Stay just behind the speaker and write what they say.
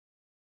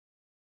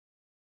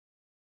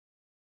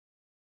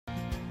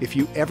If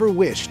you ever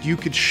wished you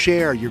could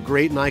share your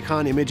great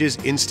Nikon images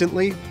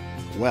instantly,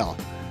 well,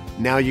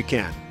 now you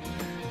can.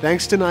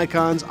 Thanks to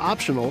Nikon's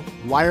optional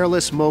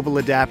wireless mobile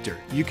adapter,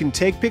 you can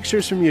take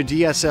pictures from your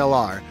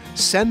DSLR,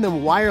 send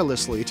them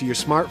wirelessly to your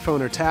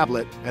smartphone or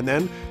tablet, and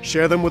then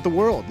share them with the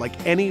world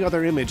like any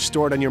other image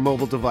stored on your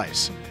mobile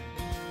device.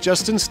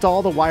 Just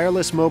install the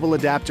wireless mobile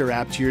adapter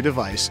app to your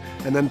device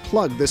and then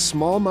plug this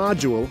small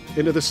module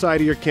into the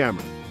side of your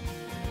camera.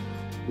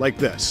 Like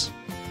this.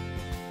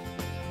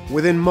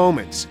 Within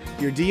moments,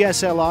 your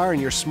DSLR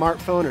and your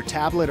smartphone or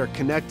tablet are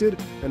connected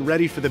and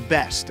ready for the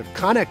best of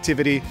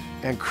connectivity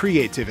and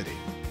creativity.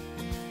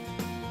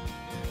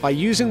 By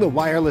using the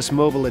wireless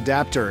mobile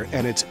adapter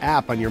and its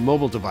app on your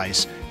mobile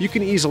device, you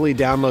can easily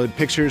download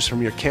pictures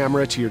from your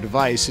camera to your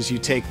device as you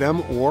take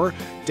them, or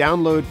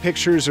download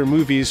pictures or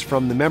movies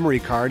from the memory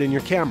card in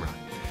your camera.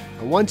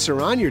 And once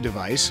they're on your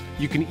device,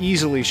 you can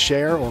easily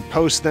share or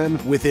post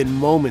them within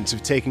moments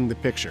of taking the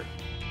picture.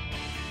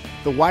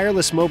 The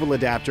wireless mobile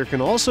adapter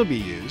can also be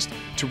used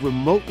to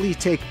remotely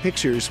take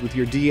pictures with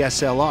your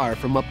DSLR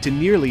from up to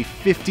nearly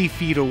 50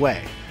 feet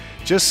away.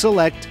 Just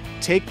select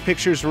Take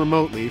Pictures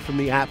Remotely from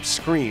the app's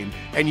screen,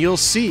 and you'll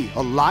see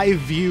a live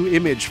view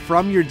image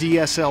from your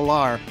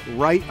DSLR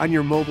right on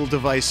your mobile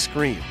device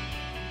screen.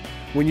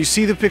 When you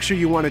see the picture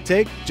you want to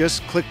take,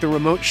 just click the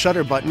remote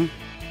shutter button,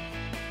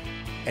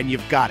 and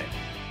you've got it.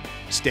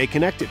 Stay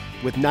connected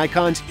with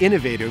Nikon's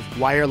innovative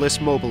wireless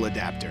mobile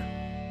adapter.